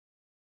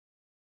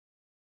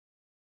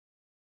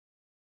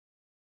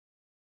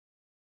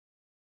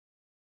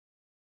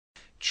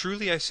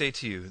Truly I say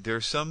to you, there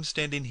are some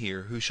standing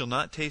here who shall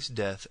not taste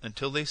death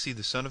until they see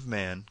the Son of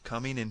Man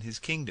coming in his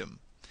kingdom.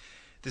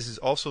 This is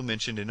also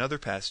mentioned in other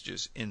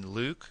passages, in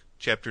Luke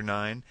chapter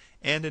 9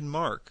 and in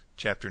Mark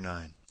chapter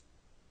 9.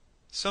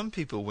 Some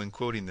people, when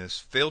quoting this,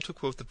 fail to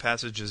quote the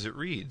passage as it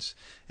reads.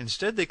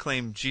 Instead, they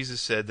claim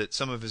Jesus said that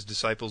some of his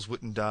disciples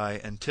wouldn't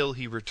die until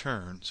he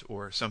returns,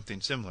 or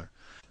something similar.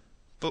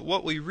 But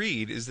what we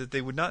read is that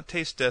they would not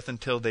taste death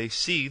until they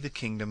see the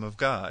kingdom of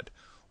God,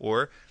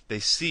 or they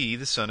see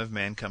the Son of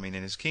Man coming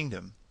in his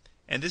kingdom.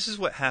 And this is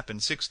what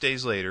happened 6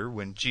 days later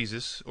when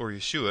Jesus, or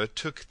Yeshua,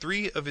 took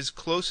 3 of his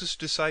closest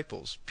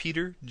disciples,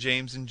 Peter,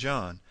 James, and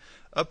John,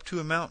 up to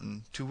a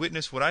mountain to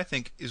witness what I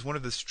think is one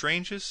of the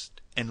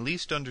strangest and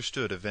least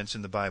understood events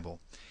in the Bible.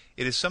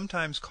 It is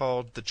sometimes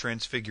called the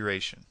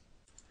Transfiguration.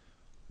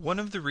 One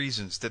of the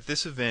reasons that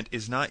this event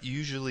is not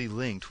usually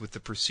linked with the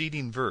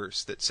preceding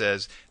verse that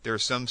says, "There are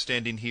some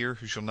standing here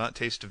who shall not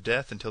taste of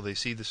death until they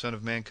see the Son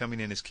of Man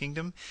coming in his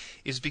kingdom,"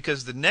 is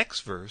because the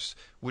next verse,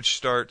 which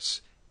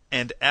starts,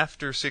 "And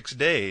after 6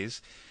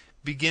 days,"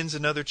 begins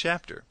another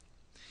chapter.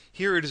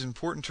 Here it is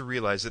important to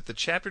realize that the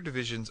chapter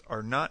divisions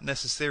are not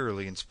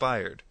necessarily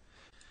inspired.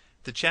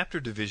 The chapter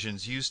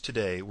divisions used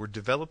today were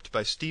developed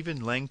by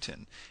Stephen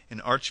Langton, an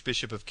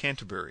Archbishop of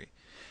Canterbury.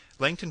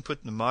 Langton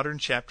put the modern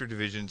chapter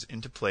divisions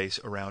into place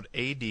around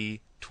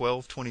A.D.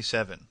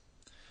 1227.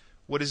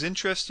 What is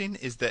interesting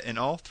is that in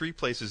all 3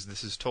 places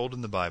this is told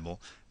in the Bible,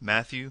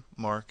 Matthew,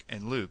 Mark,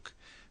 and Luke,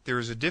 there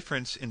is a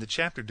difference in the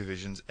chapter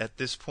divisions at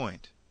this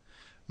point.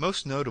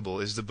 Most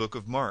notable is the book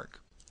of Mark.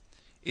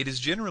 It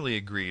is generally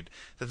agreed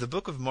that the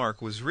book of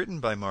Mark was written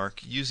by Mark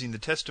using the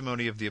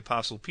testimony of the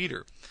Apostle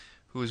Peter,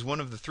 who is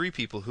one of the 3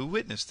 people who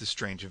witnessed this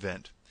strange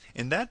event.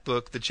 In that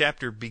book, the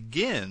chapter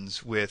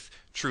begins with,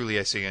 "Truly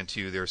I say unto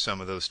you, there are some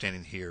of those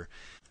standing here,"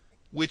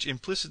 which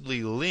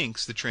implicitly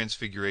links the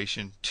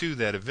Transfiguration to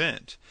that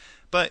event.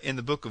 But in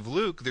the book of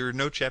Luke, there are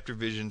no chapter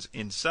divisions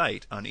in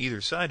sight on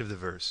either side of the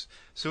verse.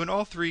 So in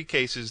all 3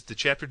 cases, the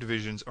chapter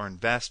divisions are in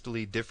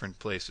vastly different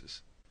places.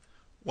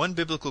 One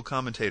biblical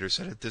commentator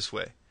said it this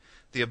way: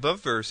 the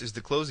above verse is the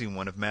closing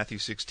one of Matthew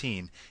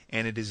 16,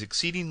 and it is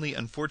exceedingly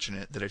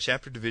unfortunate that a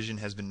chapter division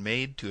has been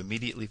made to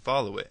immediately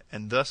follow it,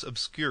 and thus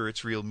obscure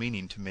its real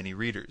meaning to many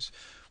readers.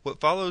 What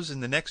follows in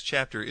the next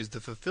chapter is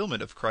the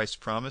fulfillment of Christ's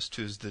promise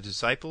to the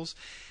disciples,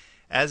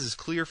 as is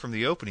clear from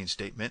the opening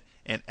statement,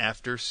 "And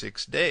after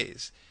 6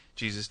 days,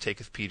 Jesus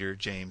taketh Peter,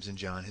 James, and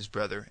John his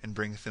brother, and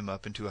bringeth them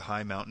up into a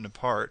high mountain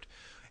apart,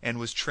 and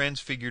was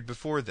transfigured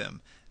before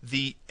them."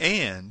 The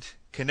 "and"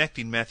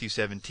 connecting Matthew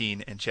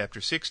 17 and chapter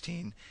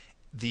 16,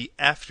 the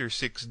 "after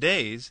 6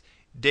 days"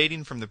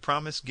 dating from the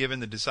promise given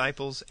the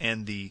disciples,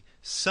 and the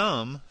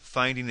 "some"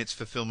 finding its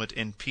fulfillment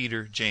in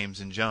Peter,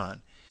 James, and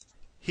John.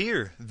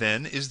 Here,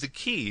 then, is the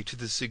key to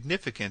the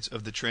significance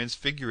of the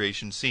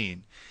Transfiguration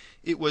scene.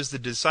 It was the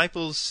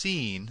disciples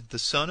seeing the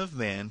Son of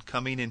Man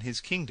coming in his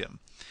kingdom.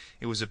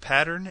 It was a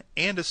pattern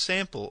and a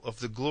sample of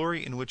the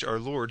glory in which our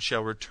Lord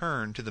shall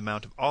return to the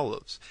Mount of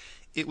Olives.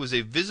 It was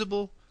a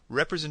visible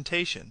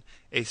representation,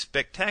 a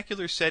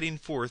spectacular setting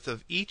forth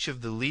of each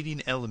of the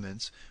leading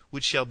elements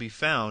which shall be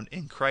found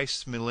in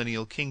Christ's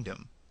millennial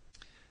kingdom.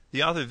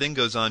 The author then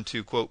goes on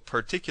to, quote,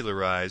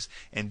 particularize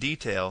and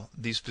detail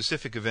these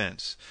specific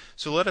events.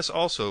 So let us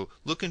also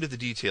look into the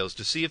details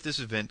to see if this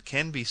event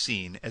can be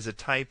seen as a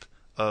type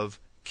of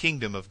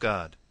kingdom of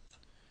God.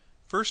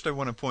 First, I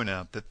want to point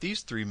out that these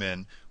 3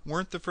 men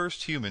weren't the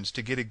first humans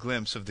to get a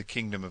glimpse of the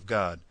kingdom of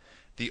God.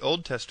 The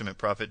Old Testament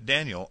prophet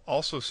Daniel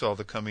also saw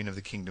the coming of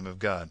the kingdom of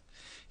God.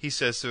 He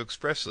says so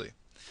expressly.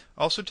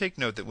 Also take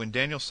note that when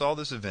Daniel saw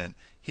this event,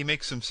 he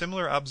makes some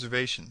similar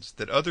observations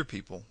that other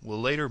people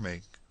will later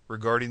make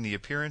regarding the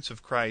appearance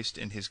of Christ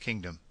in his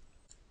kingdom.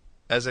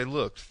 "As I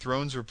looked,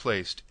 thrones were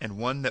placed, and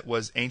one that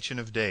was Ancient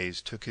of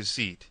Days took his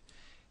seat.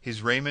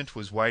 His raiment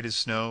was white as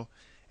snow,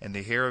 and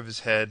the hair of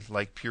his head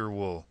like pure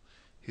wool.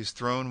 His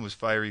throne was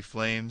fiery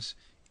flames,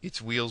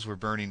 its wheels were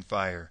burning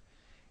fire.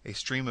 A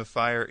stream of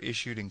fire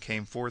issued and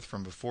came forth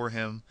from before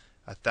him.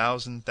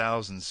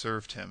 1,000,000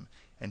 served him,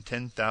 and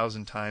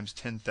 10,000 times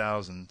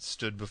 10,000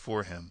 stood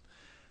before him.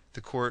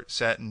 The court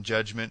sat in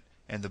judgment,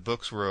 and the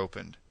books were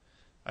opened.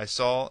 I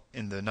saw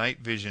in the night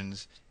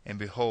visions, and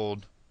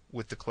behold,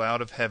 with the cloud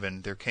of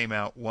heaven there came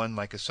out one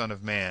like a son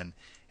of man,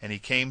 and he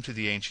came to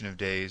the Ancient of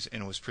Days,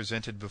 and was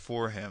presented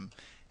before him,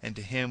 and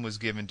to him was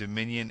given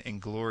dominion and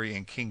glory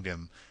and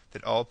kingdom,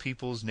 that all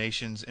peoples,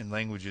 nations, and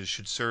languages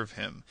should serve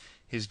him.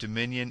 His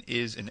dominion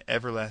is an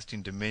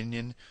everlasting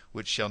dominion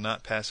which shall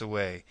not pass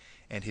away,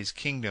 and his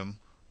kingdom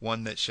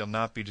one that shall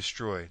not be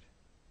destroyed."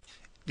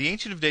 The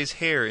Ancient of Days'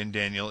 hair in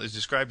Daniel is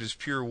described as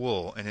pure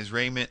wool, and his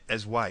raiment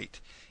as white.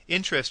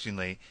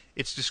 Interestingly,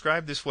 it's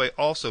described this way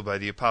also by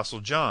the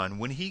Apostle John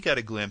when he got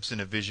a glimpse in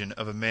a vision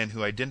of a man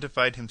who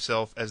identified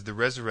himself as the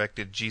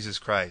resurrected Jesus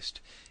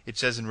Christ. It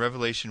says in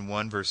Revelation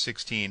 1 verse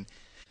 16,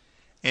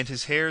 "And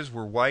his hairs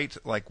were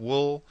white like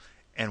wool,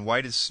 and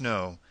white as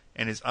snow,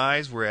 and his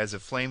eyes were as a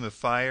flame of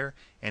fire,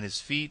 and his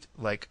feet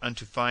like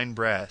unto fine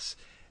brass,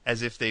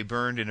 as if they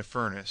burned in a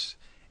furnace.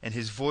 And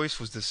his voice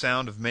was the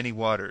sound of many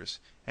waters.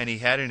 And he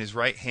had in his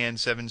right hand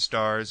 7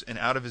 stars, and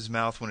out of his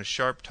mouth went a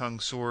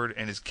sharp-tongued sword,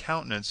 and his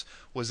countenance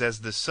was as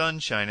the sun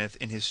shineth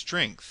in his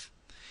strength.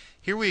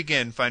 Here we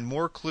again find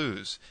more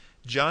clues.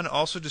 John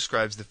also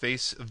describes the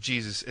face of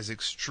Jesus as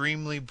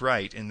extremely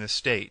bright in this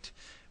state,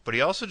 but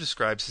he also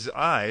describes his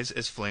eyes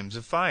as flames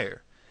of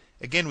fire.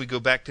 Again we go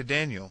back to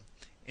Daniel.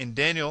 In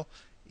Daniel,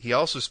 he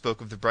also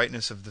spoke of the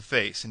brightness of the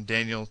face. In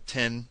Daniel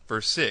 10,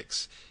 verse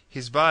 6,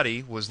 his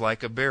body was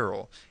like a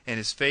beryl, and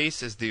his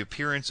face as the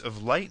appearance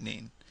of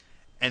lightning,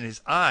 and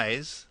his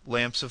eyes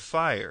lamps of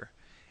fire,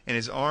 and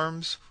his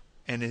arms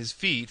and his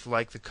feet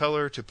like the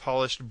color to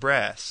polished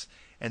brass,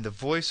 and the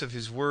voice of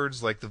his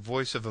words like the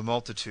voice of a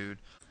multitude.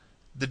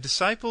 The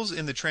disciples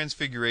in the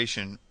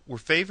Transfiguration were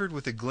favored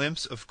with a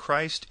glimpse of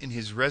Christ in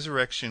his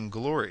resurrection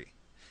glory,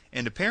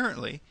 and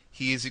apparently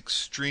he is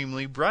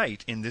extremely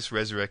bright in this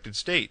resurrected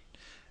state.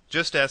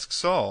 Just ask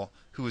Saul,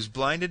 who was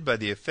blinded by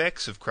the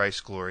effects of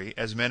Christ's glory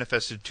as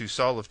manifested to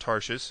Saul of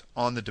Tarsus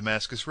on the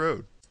Damascus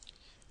road.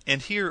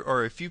 And here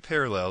are a few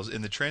parallels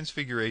in the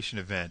Transfiguration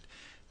event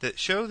that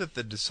show that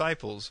the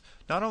disciples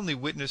not only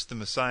witnessed the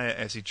Messiah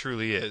as he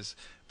truly is,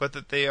 but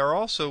that they are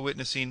also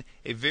witnessing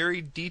a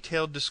very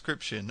detailed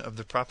description of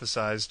the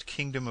prophesied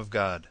kingdom of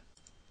God.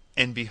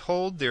 And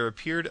behold, there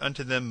appeared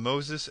unto them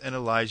Moses and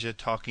Elijah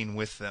talking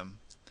with them.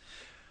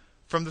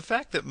 From the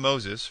fact that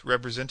Moses,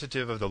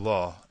 representative of the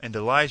law, and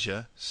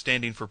Elijah,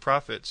 standing for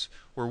prophets,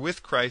 were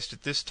with Christ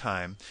at this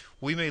time,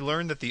 we may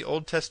learn that the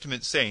Old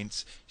Testament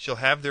saints shall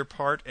have their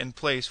part and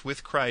place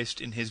with Christ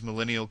in his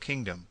millennial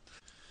kingdom.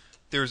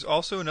 There is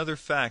also another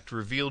fact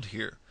revealed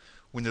here.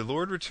 When the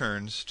Lord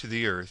returns to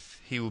the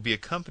earth, he will be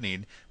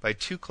accompanied by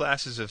 2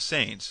 classes of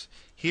saints,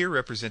 here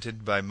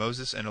represented by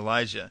Moses and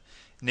Elijah,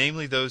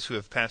 namely those who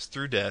have passed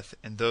through death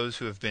and those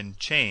who have been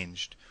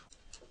changed.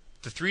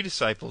 The 3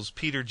 disciples,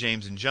 Peter,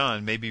 James, and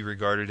John, may be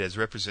regarded as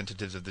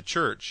representatives of the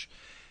church.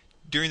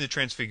 During the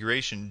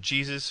Transfiguration,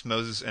 Jesus,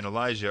 Moses, and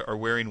Elijah are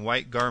wearing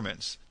white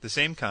garments, the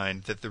same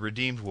kind that the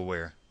redeemed will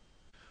wear.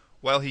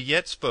 While he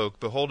yet spoke,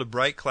 behold, a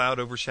bright cloud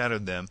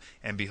overshadowed them,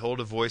 and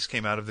behold, a voice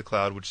came out of the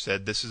cloud which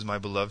said, This is my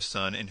beloved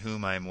Son, in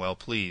whom I am well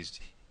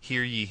pleased.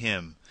 Hear ye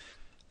him.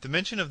 The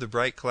mention of the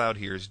bright cloud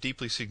here is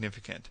deeply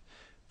significant,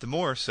 the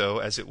more so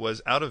as it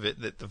was out of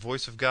it that the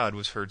voice of God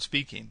was heard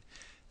speaking.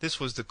 This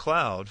was the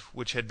cloud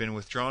which had been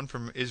withdrawn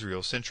from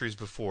Israel centuries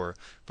before,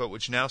 but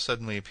which now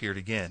suddenly appeared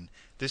again.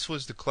 This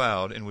was the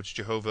cloud in which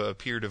Jehovah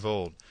appeared of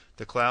old,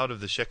 the cloud of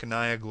the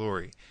Shekinah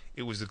glory.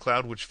 It was the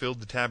cloud which filled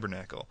the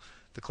tabernacle,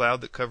 the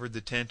cloud that covered the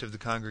tent of the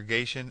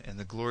congregation, and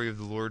the glory of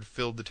the Lord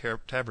filled the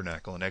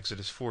tabernacle in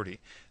Exodus 40.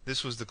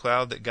 This was the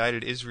cloud that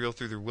guided Israel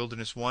through their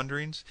wilderness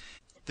wanderings.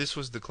 This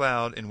was the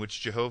cloud in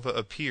which Jehovah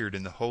appeared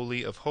in the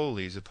Holy of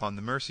Holies upon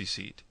the mercy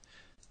seat.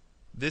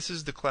 This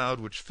is the cloud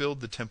which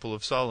filled the temple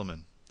of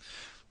Solomon.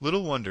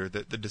 Little wonder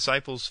that the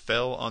disciples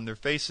fell on their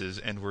faces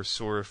and were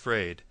sore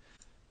afraid.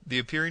 The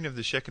appearing of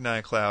the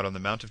Shekinah cloud on the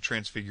Mount of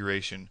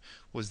Transfiguration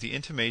was the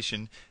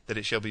intimation that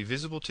it shall be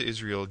visible to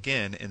Israel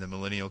again in the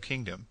millennial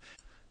kingdom.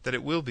 That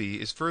it will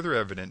be is further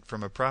evident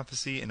from a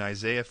prophecy in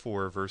Isaiah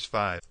 4, verse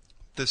 5.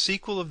 The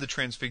sequel of the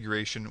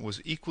Transfiguration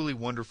was equally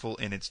wonderful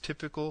in its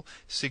typical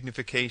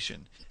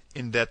signification,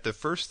 in that the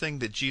first thing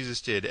that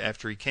Jesus did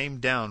after he came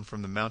down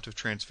from the Mount of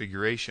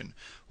Transfiguration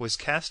was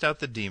cast out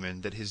the demon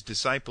that his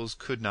disciples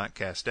could not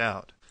cast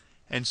out.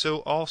 And so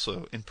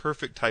also, in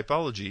perfect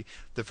typology,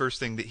 the first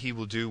thing that he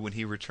will do when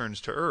he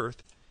returns to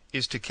earth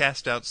is to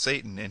cast out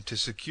Satan and to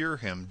secure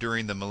him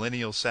during the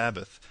millennial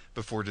Sabbath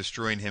before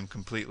destroying him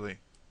completely.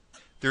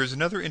 There is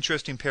another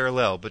interesting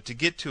parallel, but to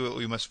get to it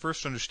we must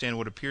first understand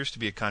what appears to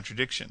be a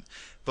contradiction.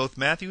 Both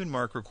Matthew and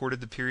Mark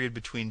recorded the period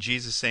between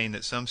Jesus saying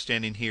that some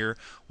standing here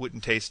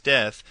wouldn't taste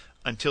death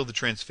until the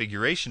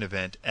Transfiguration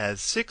event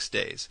as 6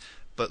 days,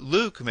 but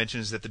Luke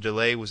mentions that the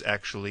delay was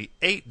actually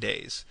 8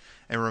 days.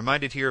 I'm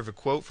reminded here of a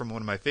quote from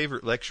one of my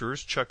favorite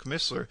lecturers, Chuck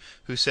Missler,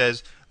 who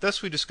says,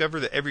 Thus we discover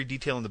that every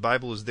detail in the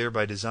Bible is there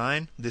by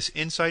design. This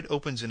insight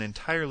opens an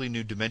entirely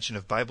new dimension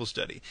of Bible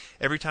study.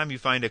 Every time you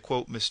find a,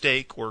 quote,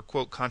 mistake or,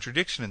 quote,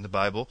 contradiction in the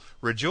Bible,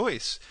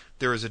 rejoice.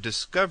 There is a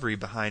discovery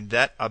behind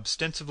that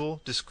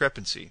ostensible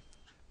discrepancy.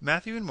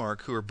 Matthew and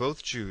Mark, who are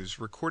both Jews,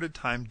 recorded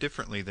time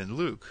differently than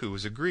Luke, who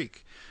was a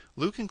Greek.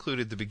 Luke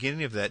included the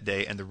beginning of that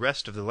day and the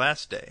rest of the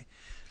last day.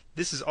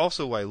 This is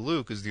also why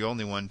Luke is the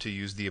only one to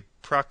use the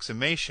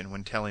approximation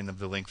when telling of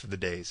the length of the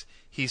days.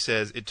 He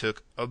says it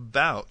took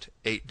about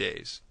 8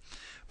 days.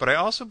 But I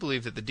also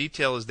believe that the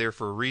detail is there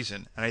for a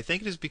reason, and I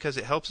think it is because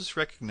it helps us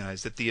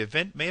recognize that the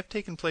event may have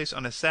taken place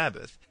on a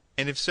Sabbath,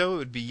 and if so, it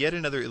would be yet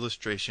another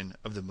illustration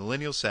of the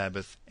millennial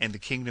Sabbath and the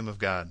kingdom of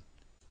God.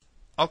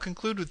 I'll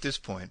conclude with this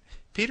point.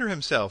 Peter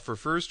himself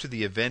refers to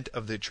the event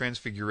of the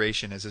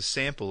Transfiguration as a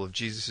sample of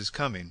Jesus'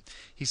 coming.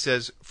 He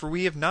says, For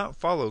we have not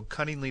followed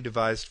cunningly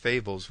devised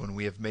fables when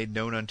we have made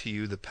known unto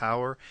you the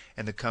power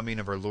and the coming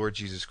of our Lord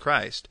Jesus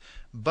Christ,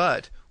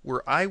 but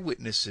were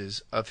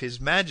eyewitnesses of his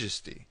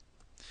majesty.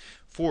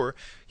 For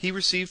he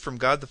received from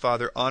God the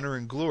Father honor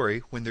and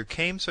glory, when there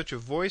came such a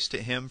voice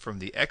to him from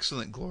the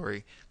excellent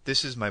glory,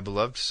 This is my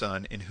beloved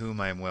Son, in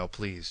whom I am well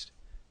pleased.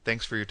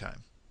 Thanks for your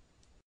time.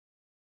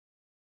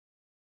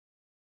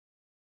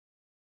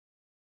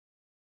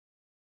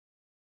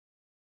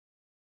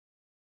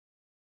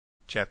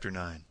 chapter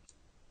 9.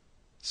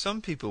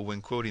 Some people,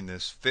 when quoting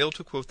this, fail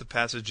to quote the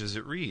passage as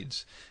it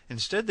reads.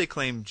 Instead, they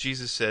claim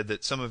Jesus said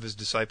that some of his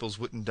disciples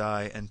wouldn't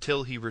die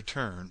until he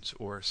returns,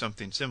 or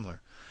something similar.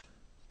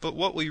 But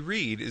what we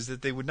read is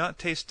that they would not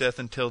taste death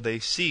until they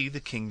see the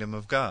kingdom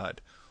of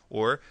God,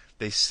 or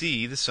they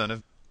see the Son of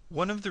God.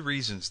 One of the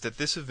reasons that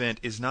this event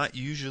is not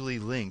usually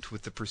linked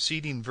with the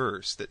preceding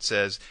verse that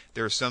says,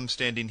 "There are some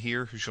standing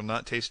here who shall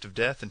not taste of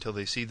death until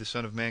they see the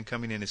Son of Man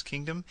coming in his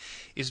kingdom,"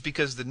 is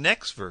because the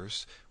next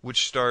verse,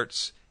 which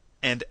starts,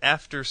 "And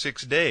after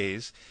 6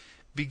 days,"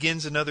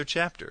 begins another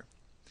chapter.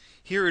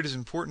 Here it is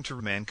important to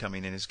remember man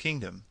coming in his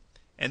kingdom.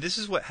 And this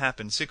is what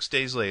happened 6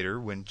 days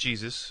later when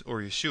Jesus, or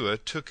Yeshua,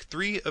 took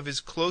 3 of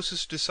his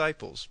closest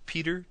disciples,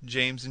 Peter,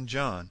 James, and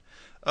John,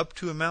 up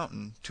to a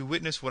mountain to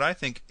witness what I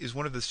think is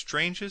one of the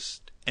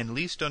strangest and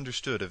least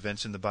understood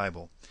events in the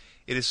Bible.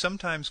 It is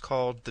sometimes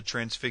called the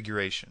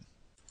Transfiguration.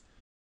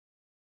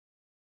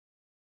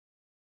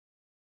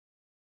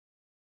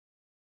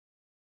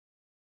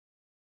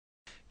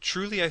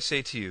 Truly I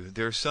say to you,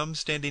 there are some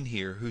standing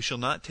here who shall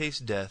not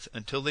taste death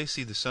until they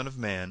see the Son of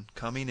Man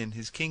coming in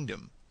his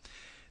kingdom.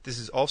 This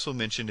is also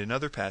mentioned in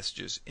other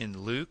passages,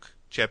 in Luke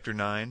chapter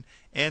 9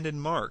 and in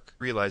Mark.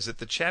 Realize that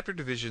the chapter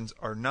divisions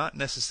are not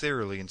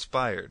necessarily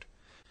inspired.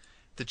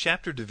 The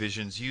chapter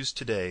divisions used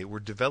today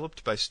were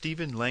developed by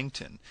Stephen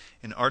Langton,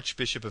 an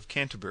Archbishop of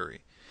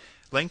Canterbury.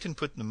 Langton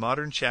put the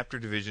modern chapter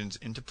divisions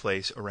into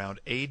place around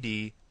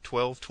AD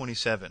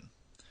 1227.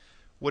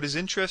 What is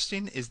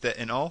interesting is that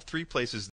in all 3 places